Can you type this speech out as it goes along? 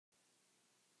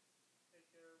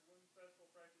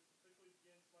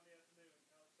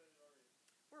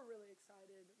We're really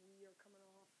excited. We are coming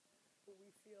off what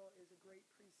we feel is a great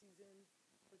preseason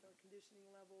with our conditioning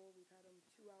level. We've had them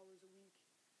 2 hours a week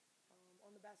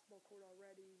on the basketball court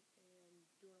already and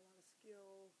doing a lot of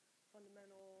skill,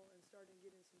 fundamental, and starting to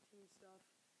get in some team stuff.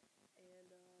 And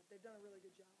they've done a really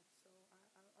good job. So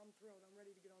I'm thrilled. I'm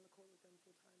ready to get on the court with them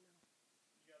full time now.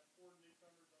 You got 4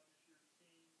 newcomers on this year's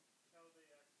team. How have they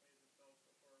acclimated themselves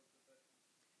so far as professionals?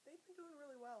 They've been doing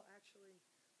really well, actually.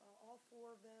 All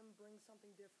 4 of them bring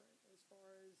something different as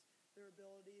far as their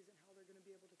abilities and how they're going to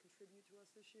be able to contribute to us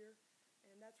this year,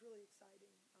 and that's really exciting.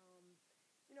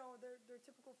 They're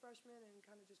typical freshmen and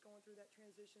kind of just going through that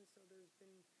transition, so there's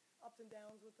been ups and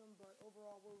downs with them, but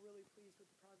overall we're really pleased with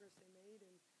the progress they made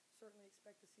and certainly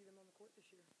expect to see them on the court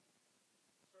this year.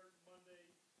 Started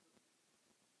Monday,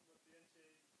 what the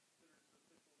NCAA considers the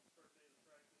official start date of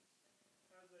practice.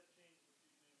 How does that change what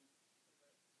you do in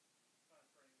that time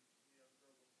frame when you have the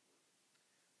girls on the court?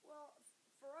 Well,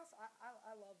 for us,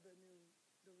 I love the rule.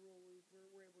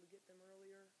 We're able to get them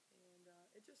earlier, and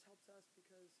it just helps us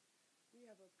because we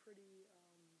have a pretty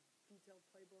detailed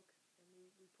playbook, and we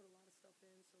put a lot of stuff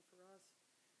in. So for us,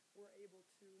 we're able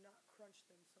to not crunch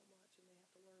them so much, and they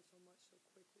have to learn so much so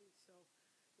quickly. So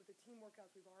with the team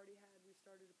workouts we've already had, we've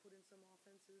started to put in some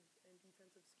offensive and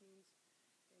defensive schemes,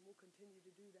 and we'll continue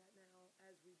to do that now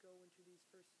as we go into these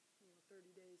first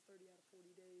 30 days, 30 out of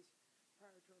 40 days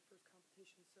prior to our first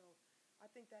competition. So I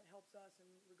think that helps us in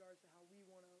regards to how we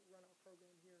want to run our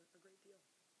program here a great deal.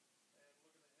 And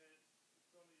looking ahead,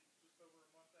 it's only just over a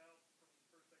month out from the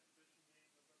first exhibition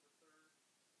game, November 3rd.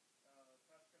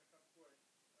 Time's going to come quick.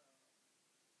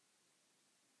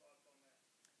 Thoughts on that?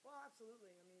 Well,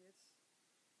 absolutely. I mean,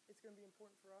 it's going to be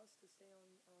important for us to stay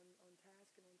on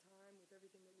task and on time with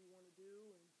everything that we want to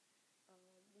do. And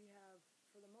we have,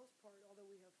 for the most part, although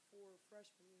we have 4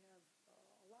 freshmen, we have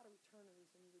a lot of returners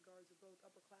in regards to both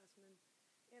upperclassmen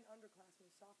and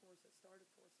underclassmen, sophomores that started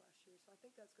for us last year. So I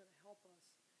think that's going to help us.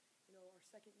 Our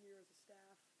second year as a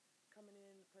staff coming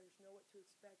in, the players know what to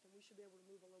expect, and we should be able to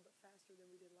move a little bit faster than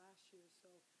we did last year.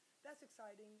 So that's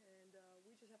exciting, and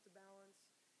we just have to balance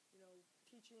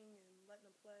teaching and letting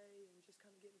them play and just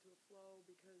kind of get into a flow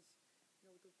because,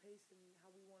 with the pace and how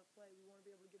we want to play, we want to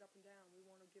be able to get up and down. We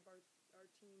want to give our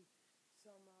team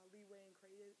some leeway and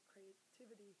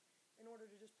creativity in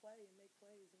order to just play and make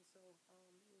plays. And so,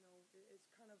 it's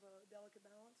kind of a delicate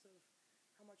balance of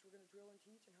how much we're going to drill and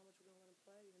teach and how much we're going to let them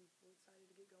play, and we're excited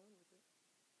to get going with it.